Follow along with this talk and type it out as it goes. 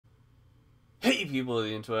Hey people of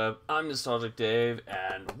the interweb, I'm Nostalgic Dave,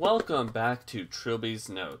 and welcome back to Trilby's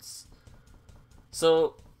Notes.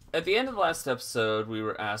 So, at the end of the last episode, we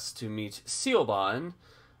were asked to meet Siobhan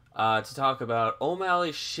to talk about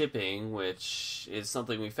O'Malley shipping, which is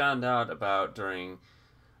something we found out about during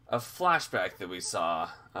a flashback that we saw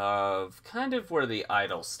of kind of where the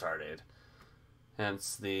idol started.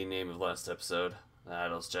 Hence the name of last episode, the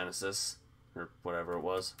idol's genesis, or whatever it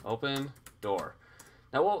was. Open door.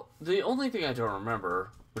 Now, well, the only thing I don't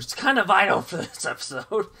remember, which is kind of vital for this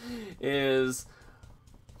episode, is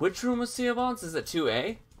which room was Siobhan's? Is it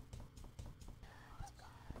 2A?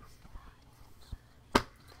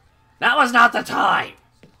 That was not the time!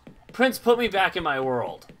 Prince, put me back in my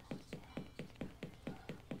world.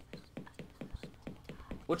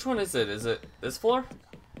 Which one is it? Is it this floor?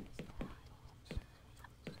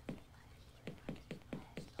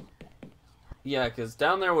 Yeah, because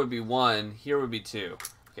down there would be 1, here would be 2.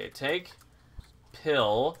 Okay, take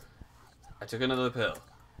pill. I took another pill.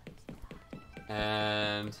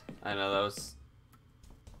 And I know that was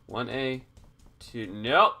 1A, 2.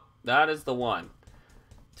 Nope, that is the 1.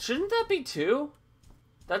 Shouldn't that be 2?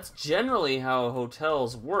 That's generally how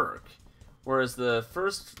hotels work. Whereas the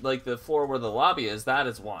first, like the floor where the lobby is, that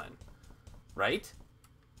is 1. Right?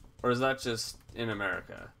 Or is that just in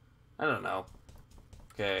America? I don't know.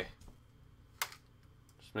 Okay.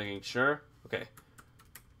 Making sure. Okay.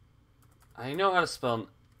 I know how to spell...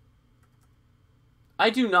 I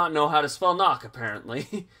do not know how to spell knock,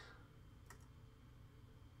 apparently.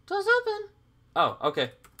 Door's open. Oh,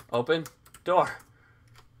 okay. Open. Door.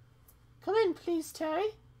 Come in, please,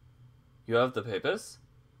 Terry. You have the papers?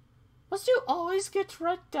 Must you always get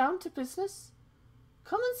right down to business?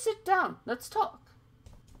 Come and sit down. Let's talk.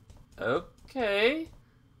 Okay.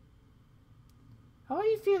 How are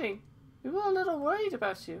you feeling? We were a little worried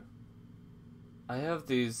about you. I have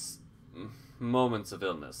these moments of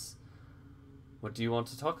illness. What do you want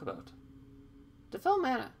to talk about? The film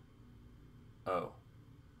Manor. Oh.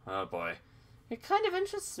 Oh boy. It kind of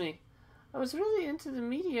interests me. I was really into the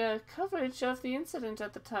media coverage of the incident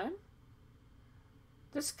at the time.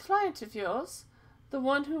 This client of yours, the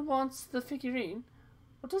one who wants the figurine,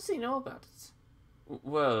 what does he know about it?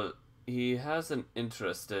 Well, he has an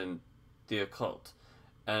interest in the occult.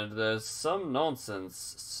 And there's some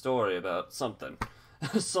nonsense story about something.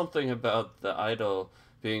 Something about the idol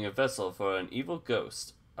being a vessel for an evil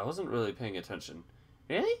ghost. I wasn't really paying attention.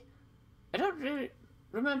 Really? I don't really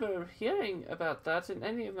remember hearing about that in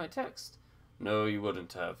any of my text. No, you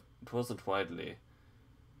wouldn't have. It wasn't widely.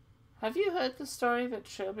 Have you heard the story that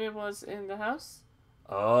Trilby was in the house?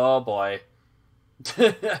 Oh boy.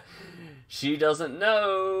 She doesn't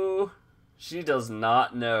know. She does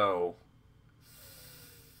not know.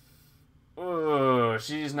 Oh,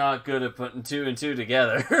 she's not good at putting 2 and 2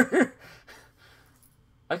 together.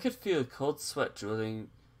 I could feel cold sweat drooling.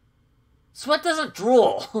 Sweat doesn't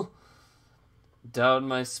drool! Down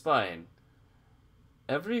my spine.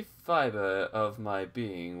 Every fiber of my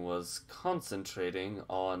being was concentrating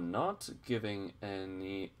on not giving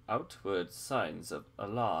any outward signs of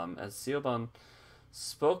alarm as Siobhan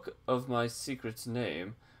spoke of my secret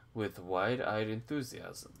name with wide-eyed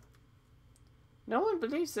enthusiasm. No one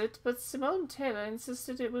believes it, but Simone Taylor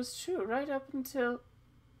insisted it was true right up until,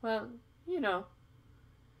 well, you know.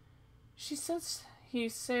 She says he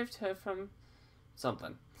saved her from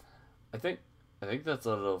something. I think that's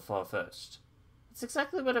a little far-fetched. It's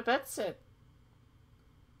exactly what Abed said.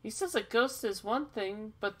 He says a ghost is one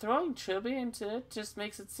thing, but throwing Trilby into it just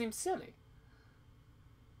makes it seem silly.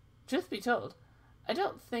 Truth be told, I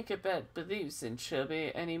don't think Abed believes in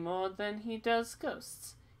Trilby any more than he does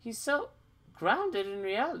ghosts. He's so grounded in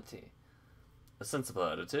reality. A sensible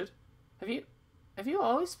attitude. Have you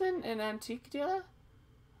always been an antique dealer?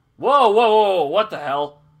 Whoa, whoa, whoa, what the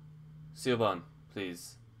hell? Siobhan,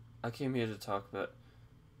 please. I came here to talk about...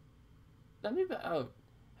 Have you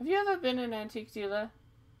ever been an antique dealer?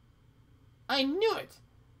 I knew it!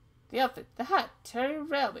 The outfit, the hat, Terry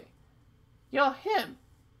Railby. You're him!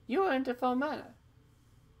 You were into Faux Manor.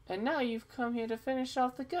 And now you've come here to finish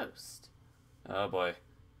off the ghost. Oh boy.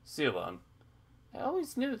 Siobhan. I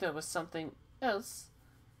always knew there was something else.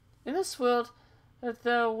 In this world, that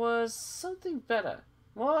there was something better,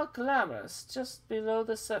 more glamorous, just below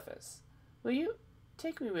the surface. Will you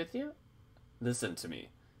take me with you? Listen to me.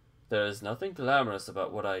 There is nothing glamorous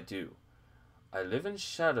about what I do. I live in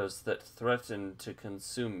shadows that threaten to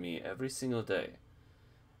consume me every single day.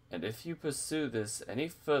 And if you pursue this any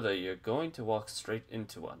further, you're going to walk straight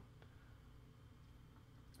into one.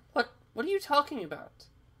 What are you talking about?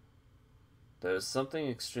 There is something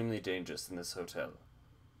extremely dangerous in this hotel.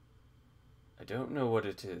 I don't know what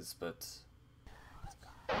it is, but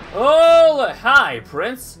Oh, hi,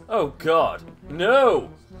 Prince. Oh, God. No.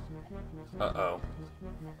 Uh-oh.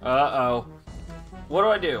 Uh-oh. What do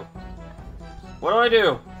I do? What do I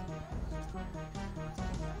do?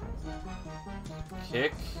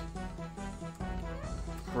 Kick.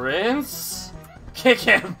 Prince? Kick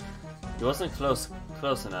him! He wasn't close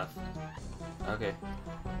enough. Okay.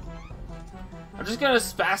 I'm just gonna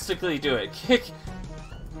spastically do it. Kick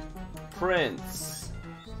Prince.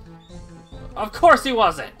 Of course he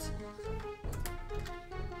wasn't!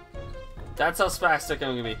 That's how spastic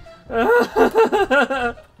I'm gonna be.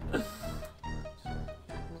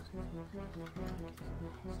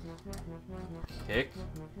 Kick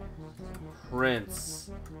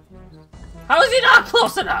Prince. How is he not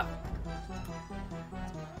close enough?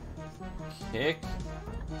 Kick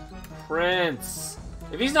Prince.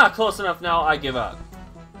 If he's not close enough now, I give up.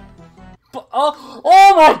 But,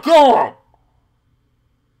 oh my God!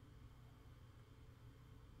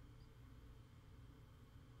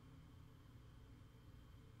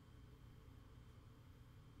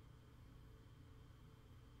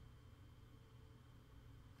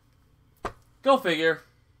 Go figure.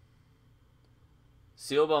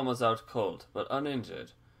 Sealbomb was out cold, but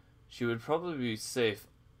uninjured. She would probably be safe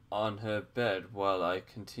on her bed while I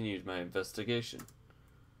continued my investigation.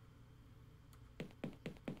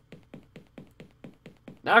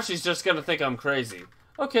 Now she's just gonna think I'm crazy.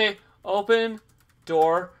 Okay, open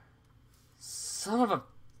door. Son of a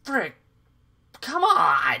frick. Come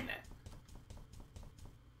on!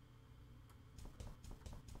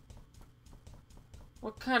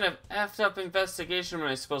 What kind of effed up investigation am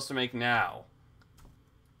I supposed to make now?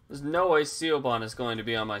 There's no way Sealbon is going to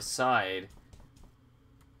be on my side.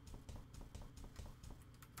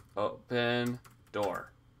 Open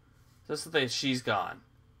door. Just that she's gone.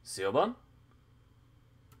 Sealbon?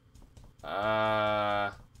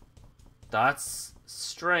 That's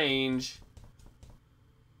strange.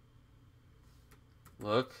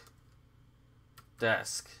 Look.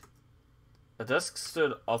 Desk. A desk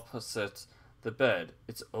stood opposite the bed.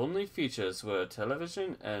 Its only features were a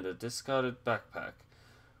television and a discarded backpack.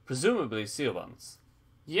 Presumably Sealbon's.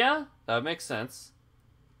 Yeah, that makes sense.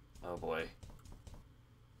 Oh boy.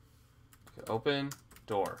 Okay, open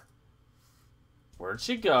door. Where'd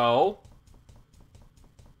she go?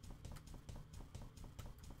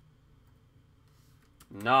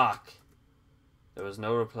 Knock. There was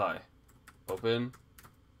no reply. Open.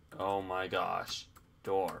 Oh my gosh.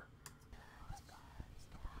 Door.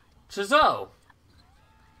 Chazot!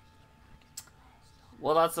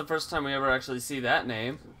 Well, that's the first time we ever actually see that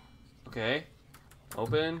name. Okay.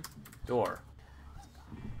 Open. Door.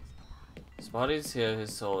 His body's here,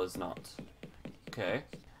 his soul is not. Okay.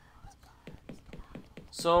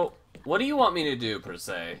 So, what do you want me to do, per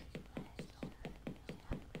se?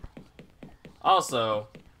 Also,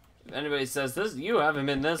 if anybody says this, you haven't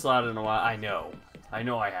been this loud in a while. I know. I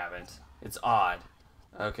know I haven't. It's odd.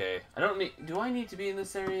 Okay. I don't need... Do I need to be in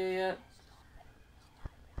this area yet?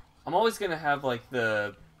 I'm always gonna have, like,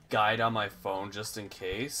 the guide on my phone just in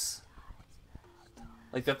case.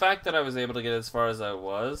 Like, the fact that I was able to get as far as I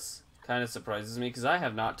was kind of surprises me, because I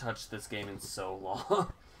have not touched this game in so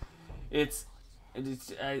long. It's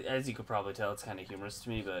as you could probably tell, it's kind of humorous to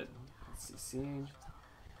me, but... Let's see.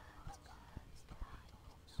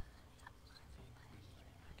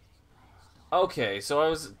 Okay, so I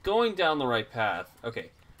was going down the right path.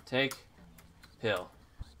 Okay, take pill.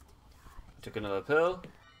 Took another pill.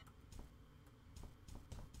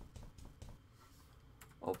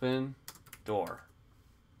 Open door.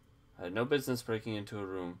 I had no business breaking into a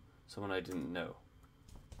room, someone I didn't know.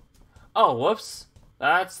 Oh, whoops.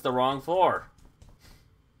 That's the wrong floor.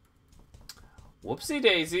 Whoopsie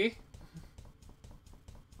daisy.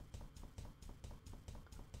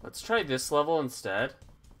 Let's try this level instead.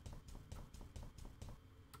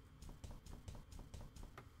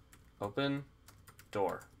 Open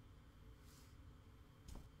door.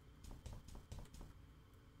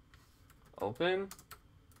 Open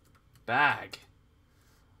bag.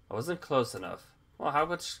 I wasn't close enough. Well, how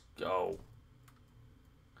much? Go.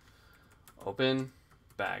 Open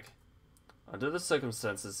bag. Under the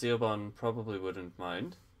circumstances, Sealbon probably wouldn't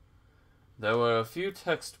mind. There were a few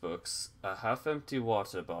textbooks, a half-empty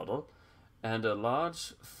water bottle, and a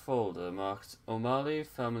large folder marked O'Malley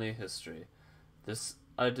Family History. This,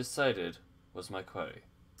 I decided, was my query.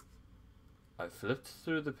 I flipped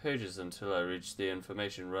through the pages until I reached the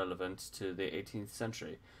information relevant to the 18th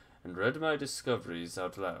century, and read my discoveries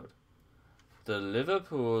out loud. The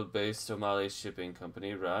Liverpool-based O'Malley Shipping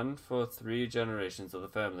Company ran for 3 generations of the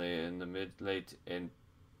family in the mid-late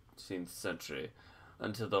 18th century,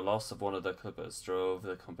 until the loss of one of their clippers drove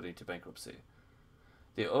the company to bankruptcy.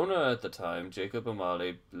 The owner at the time, Jacob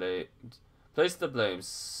O'Malley, placed the blame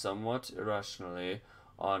somewhat irrationally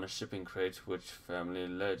on a shipping crate which family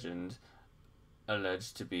legend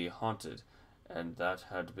alleged to be haunted, and that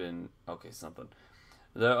had been something.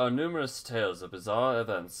 There are numerous tales of bizarre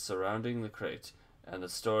events surrounding the crate, and the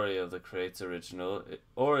story of the crate's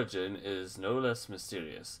origin is no less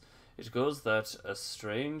mysterious. It goes that a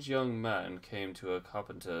strange young man came to a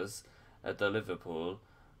carpenter's at the Liverpool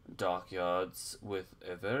dockyards with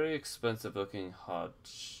a very expensive-looking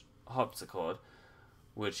harpsichord,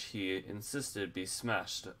 which he insisted be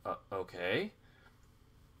smashed. Okay?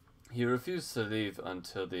 He refused to leave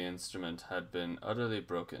until the instrument had been utterly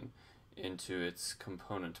broken into its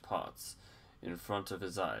component parts in front of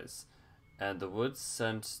his eyes, and the wood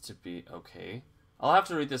sent to be okay. I'll have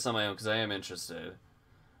to read this on my own because I am interested.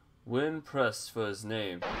 When pressed for his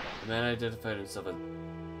name, the man identified himself as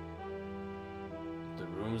the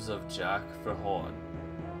Rooms of Jack Verhorn.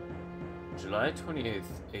 July 28th,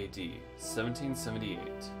 A.D., 1778.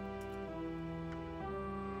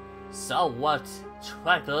 So what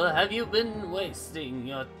trifle have you been wasting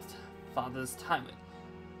your father's time with?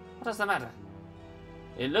 What does that matter?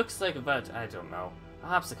 It looks like I don't know, a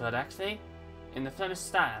harpsichord actually, in the Flemish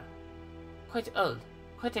style. Quite old,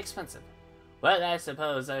 quite expensive. Well, I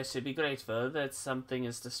suppose I should be grateful that something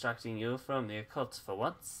is distracting you from the occult for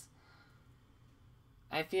once.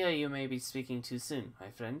 I fear you may be speaking too soon,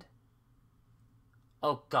 my friend.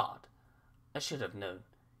 Oh God, I should have known,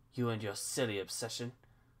 you and your silly obsession.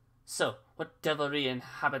 So, what devilry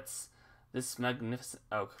inhabits this magnificent...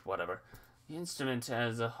 Oh, whatever. The instrument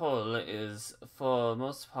as a whole is, for the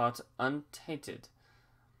most part, untainted.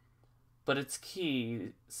 But its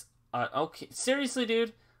keys are... Okay, seriously,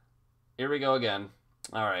 dude? Here we go again.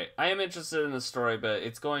 Alright, I am interested in the story, but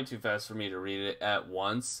it's going too fast for me to read it at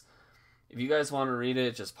once. If you guys want to read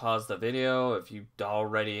it, just pause the video. If you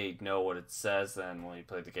already know what it says, then you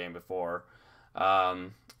played the game before.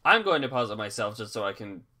 I'm going to pause it myself just so I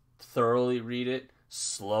can thoroughly read it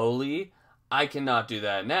slowly. I cannot do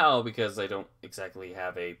that now because I don't exactly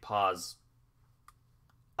have a pause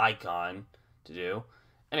icon to do.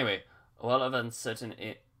 Anyway, while of uncertain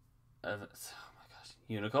oh my gosh,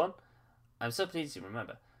 unicorn? I'm so pleased you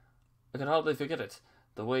remember. I can hardly forget it.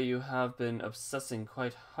 The way you have been obsessing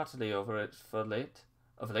quite heartily over it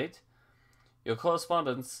of late. Your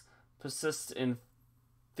correspondence persists in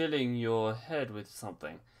filling your head with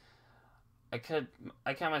something. I count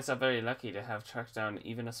myself very lucky to have tracked down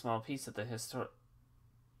even a small piece of the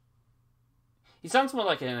He sounds more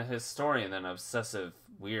like a historian than an obsessive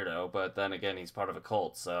weirdo, but then again, he's part of a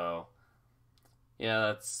cult, so... Yeah,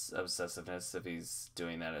 that's obsessiveness if he's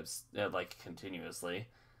doing that, like, continuously.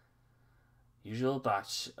 Usual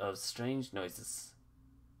batch of strange noises.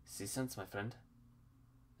 See sense, my friend?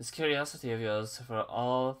 This curiosity of yours for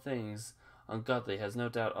all things ungodly has no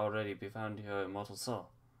doubt already befound your immortal soul.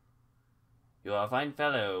 You are a fine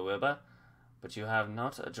fellow, Wilbur, but you have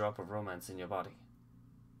not a drop of romance in your body.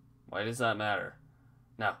 Why does that matter?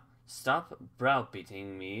 Now, stop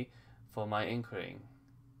browbeating me for my inquiring.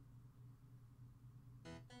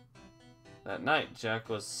 That night, Jack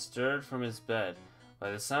was stirred from his bed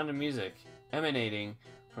by the sound of music emanating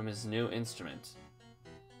from his new instrument.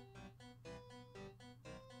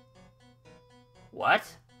 What?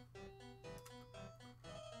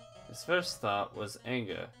 His first thought was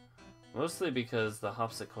anger, mostly because the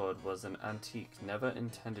harpsichord was an antique never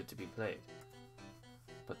intended to be played.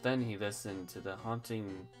 But then he listened to the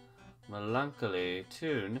haunting, melancholy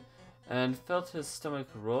tune and felt his stomach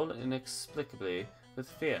roll inexplicably with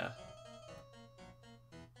fear.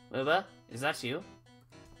 Wilbur, is that you?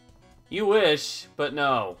 You wish, but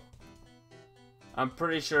no. I'm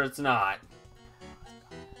pretty sure it's not.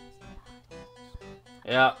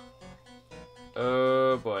 Yeah.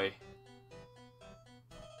 Oh boy.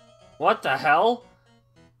 What the hell?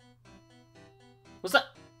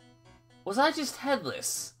 Was I just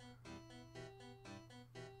headless?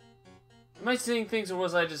 Am I seeing things or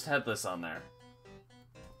was I just headless on there?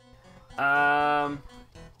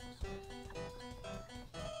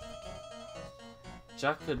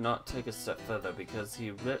 Jack could not take a step further because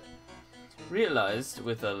he realized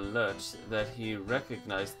with a lurch that he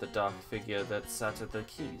recognized the dark figure that sat at the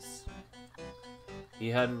keys. He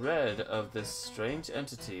had read of this strange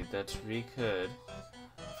entity that recurred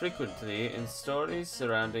frequently in stories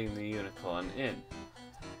surrounding the Unicorn Inn,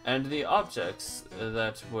 and the objects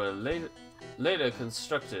that were later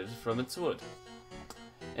constructed from its wood.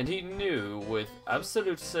 And he knew with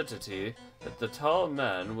absolute certainty that the tall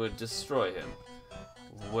man would destroy him,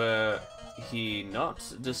 were he not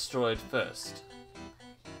destroyed first.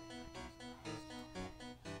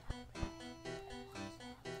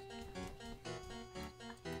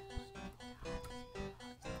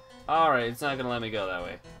 Alright, it's not gonna let me go that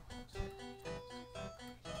way.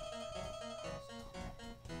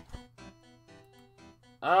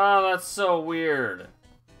 Oh, that's so weird.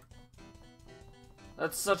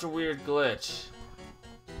 That's such a weird glitch.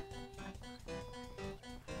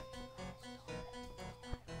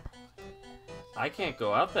 I can't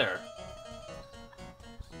go out there.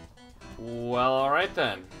 Well, alright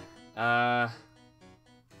then. I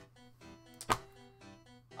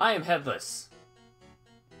am headless.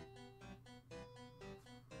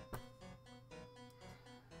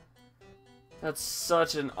 That's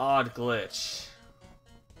such an odd glitch.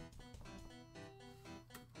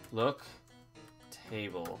 Look.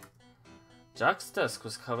 Table. Jack's desk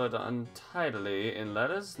was covered untidily in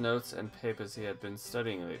letters, notes, and papers he had been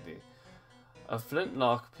studying lately. A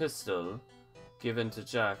flintlock pistol, given to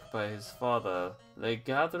Jack by his father, lay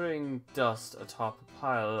gathering dust atop a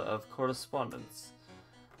pile of correspondence.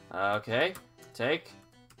 Okay, take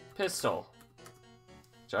pistol.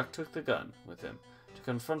 Jack took the gun with him to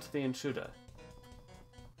confront the intruder.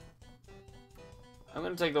 I'm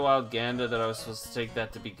gonna take the wild gander that I was supposed to take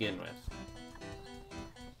that to begin with.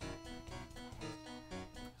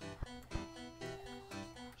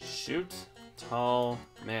 Shoot, tall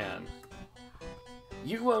man.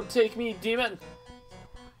 You won't take me, demon!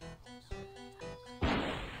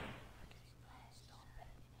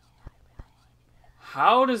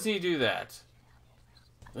 How does he do that?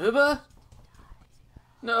 Uba?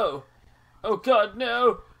 No. Oh god,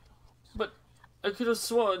 no! But I could have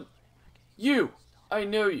sworn... You! I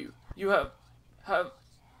know you. You have...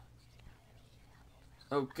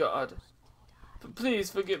 Oh god. Please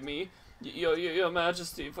forgive me, your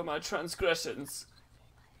majesty, for my transgressions.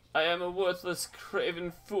 I am a worthless,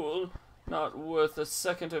 craven fool, not worth a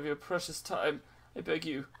second of your precious time. I beg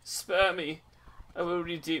you, spare me. I will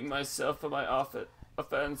redeem myself for my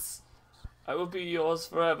offense. I will be yours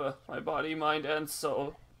forever, my body, mind, and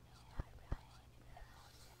soul.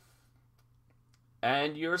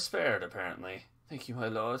 And you're spared, apparently. Thank you, my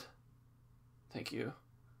lord. Thank you.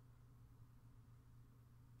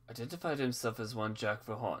 Identified himself as one Jack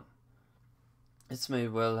Verhorn. This may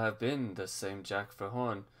well have been the same Jack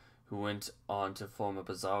Verhorn who went on to form a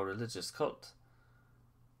bizarre religious cult.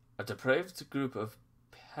 A depraved group of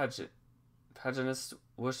paganist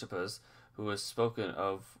worshippers who was spoken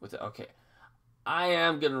of with... Okay, I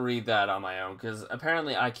am going to read that on my own, because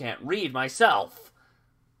apparently I can't read myself.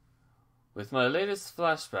 With my latest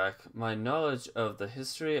flashback, my knowledge of the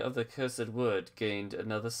history of the Cursed Wood gained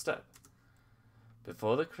another step.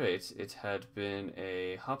 Before the crate, it had been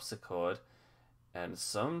a harpsichord, and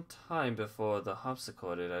some time before the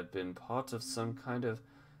harpsichord, it had been part of some kind of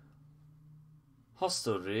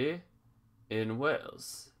hostelry in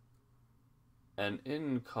Wales. An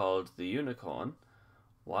inn called the Unicorn.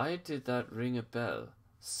 Why did that ring a bell?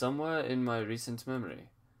 Somewhere in my recent memory.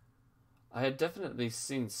 I had definitely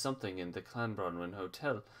seen something in the Clanbronwyn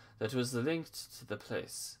Hotel that was linked to the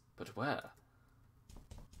place, but where?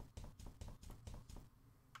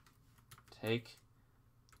 Take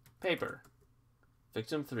paper.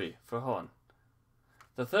 Victim 3, Verhorn.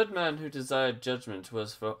 The third man who desired judgment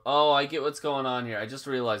was for... Oh, I get what's going on here. I just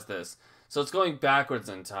realized this. So it's going backwards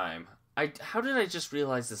in time. How did I just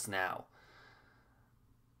realize this now?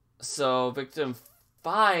 So victim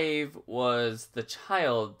 5 was the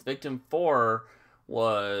child. Victim 4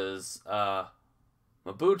 was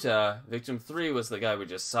Mabuta. Victim 3 was the guy we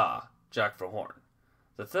just saw, Jack Verhorn.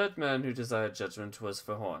 The third man who desired judgment was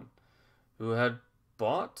Verhorn, who had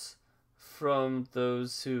bought from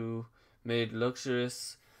those who made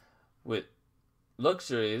luxuries with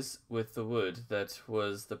the wood that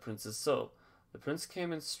was the prince's soul. The prince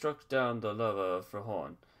came and struck down the lover of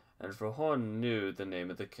Verhorn, and Verhorn knew the name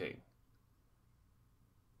of the king.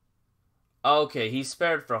 Okay, he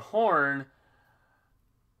spared Verhorn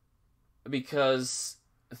because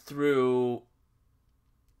through...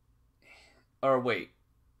 Or wait.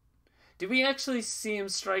 Did we actually see him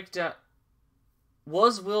strike down...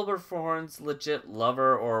 Was Wilbur Verhorn's legit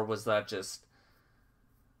lover, or was that just...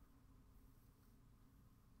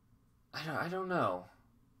 I don't know.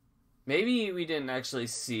 Maybe we didn't actually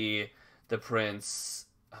see the prince...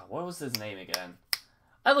 what was his name again?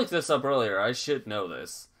 I looked this up earlier. I should know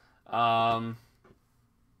this. Call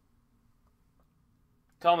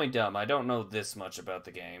me dumb. I don't know this much about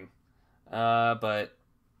the game. But...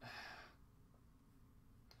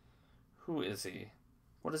 Who is he?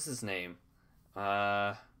 What is his name?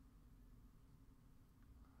 Cabadath.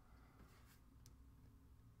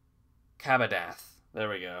 There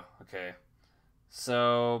we go. Okay.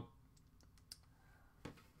 So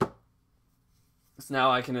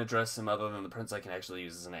now I can address him other than the prince. I can actually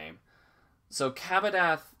use his name. So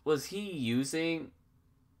Cabadath, was he using...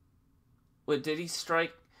 What, did he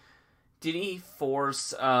strike... Did he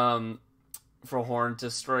force, Frohorn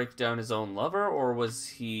to strike down his own lover, or was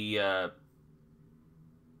he,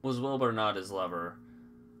 was Wilbur not his lover?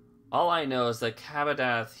 All I know is that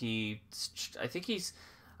Cabadath,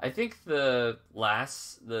 I think the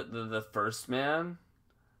first man,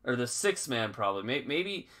 or the sixth man probably,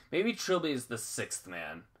 maybe Trilby is the sixth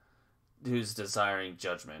man who's desiring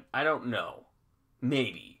judgment. I don't know.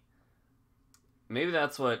 Maybe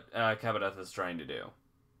that's what Cabadath is trying to do,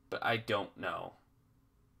 but I don't know.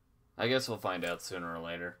 I guess we'll find out sooner or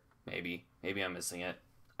later. Maybe I'm missing it.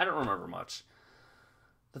 I don't remember much.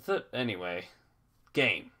 Anyway,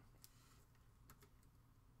 game.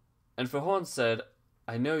 And Frohorn said,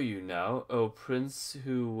 "I know you now, O Prince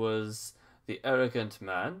who was the arrogant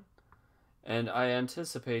man, and I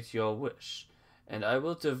anticipate your wish, and I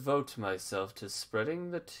will devote myself to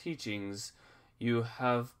spreading the teachings you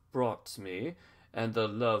have brought me and the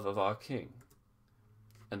love of our king."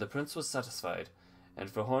 And the prince was satisfied, and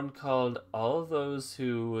Frohorn called all those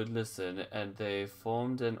who would listen, and they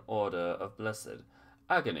formed an order of blessed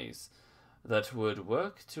agonies that would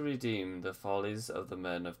work to redeem the follies of the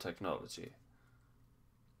men of technology.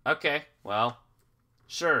 Okay, well,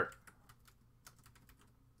 sure.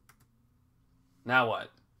 Now what?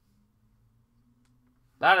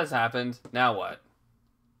 That has happened. Now what?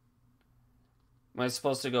 Am I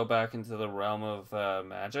supposed to go back into the realm of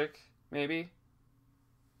magic, maybe?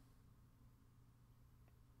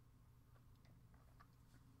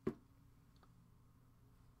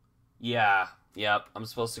 Yeah, yep, I'm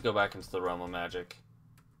supposed to go back into the realm of magic.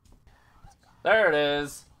 There it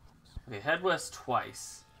is! Okay, head west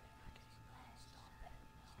twice.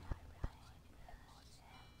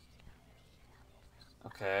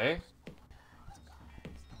 Okay.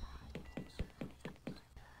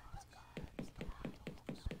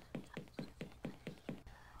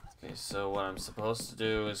 Okay, so what I'm supposed to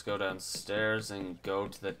do is go downstairs and go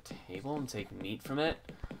to the table and take meat from it.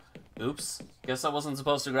 Oops. Guess I wasn't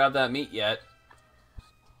supposed to grab that meat yet.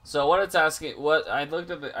 So what it's asking,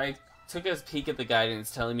 I took a peek at the guide and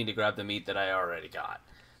it's telling me to grab the meat that I already got.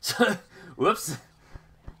 So, whoops.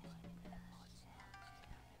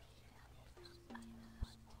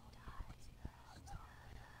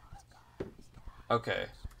 Okay.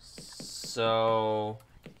 So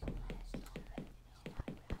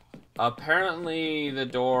apparently the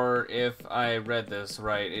door, if I read this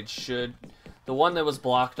right, the one that was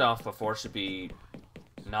blocked off before should be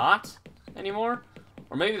not anymore?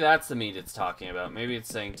 Or maybe that's the meat it's talking about. Maybe it's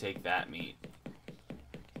saying take that meat.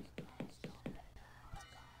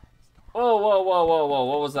 Whoa, whoa, whoa, whoa, whoa,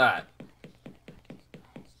 what was that?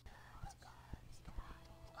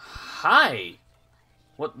 Hi!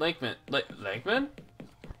 What, Lakeman? Lakeman?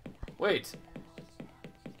 Wait.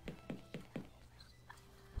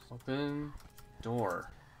 Open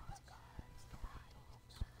door.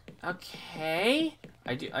 Okay.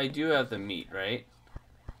 I do have the meat, right?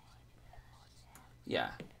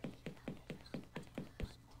 Yeah.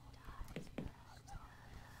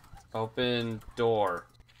 Open door.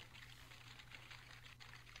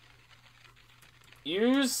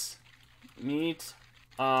 Use meat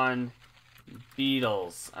on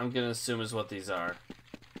beetles. I'm gonna assume is what these are.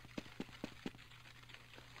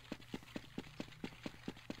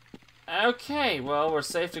 Okay, well, we're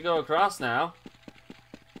safe to go across now.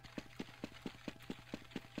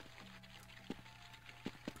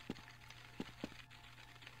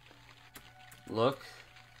 Look.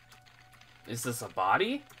 Is this a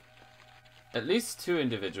body? At least 2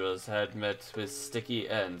 individuals had met with sticky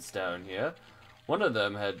ends down here. One of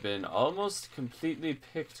them had been almost completely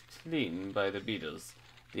picked clean by the beetles.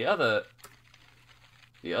 The other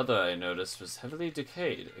I noticed was heavily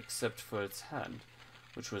decayed, except for its hand,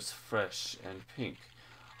 which was fresh and pink.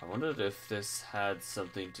 I wondered if this had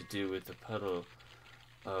something to do with the puddle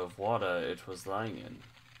of water it was lying in.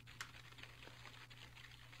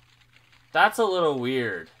 That's a little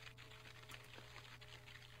weird.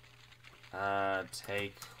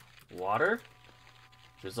 Take water?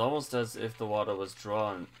 It was almost as if the water was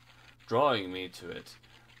drawing me to it.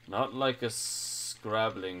 Not like a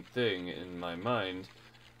scrabbling thing in my mind,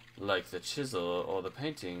 like the chisel or the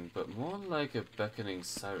painting, but more like a beckoning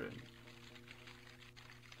siren.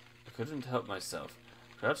 I couldn't help myself.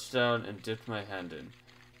 Crouched down and dipped my hand in.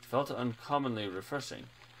 It felt uncommonly refreshing,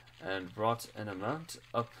 and brought an amount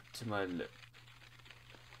up to my lip.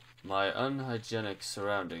 My unhygienic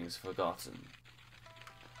surroundings forgotten.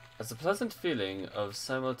 As a pleasant feeling of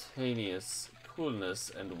simultaneous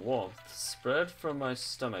coolness and warmth spread from my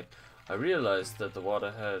stomach, I realized that the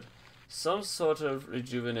water had some sort of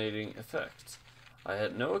rejuvenating effect. I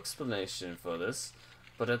had no explanation for this,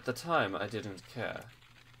 but at the time I didn't care.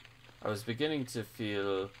 I was beginning to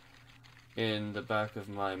feel in the back of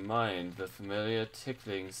my mind the familiar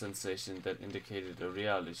tickling sensation that indicated a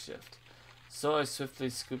reality shift. So I swiftly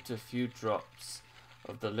scooped a few drops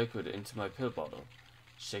of the liquid into my pill bottle,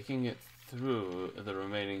 shaking it through the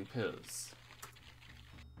remaining pills.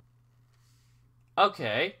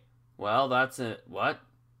 Okay, well that's it. What?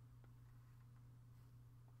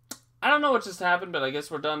 I don't know what just happened, but I guess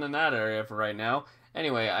we're done in that area for right now.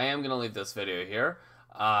 Anyway, I am going to leave this video here.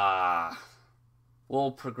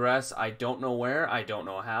 We'll progress. I don't know where, I don't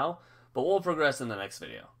know how, but we'll progress in the next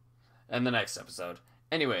video. In the next episode.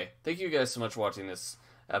 Anyway, thank you guys so much for watching this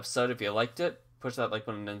episode. If you liked it, push that like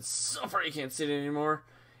button in so far you can't see it anymore.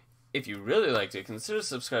 If you really liked it, consider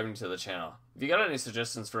subscribing to the channel. If you got any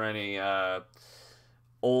suggestions for any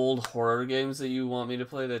old horror games that you want me to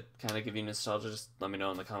play that kind of give you nostalgia, just let me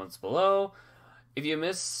know in the comments below. If you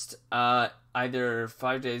missed either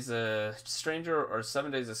 5 Days a Stranger or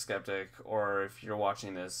 7 Days a Skeptic, or if you're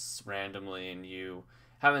watching this randomly and you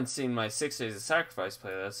haven't seen my 6 Days of Sacrifice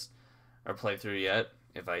playlist or playthrough yet,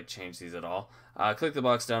 if I change these at all, click the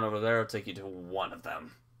box down over there. It'll take you to one of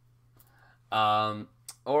them.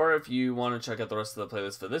 Or if you want to check out the rest of the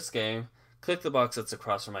playlist for this game, click the box that's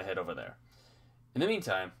across from my head over there. In the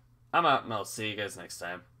meantime, I'm out and I'll see you guys next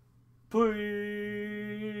time. Bye!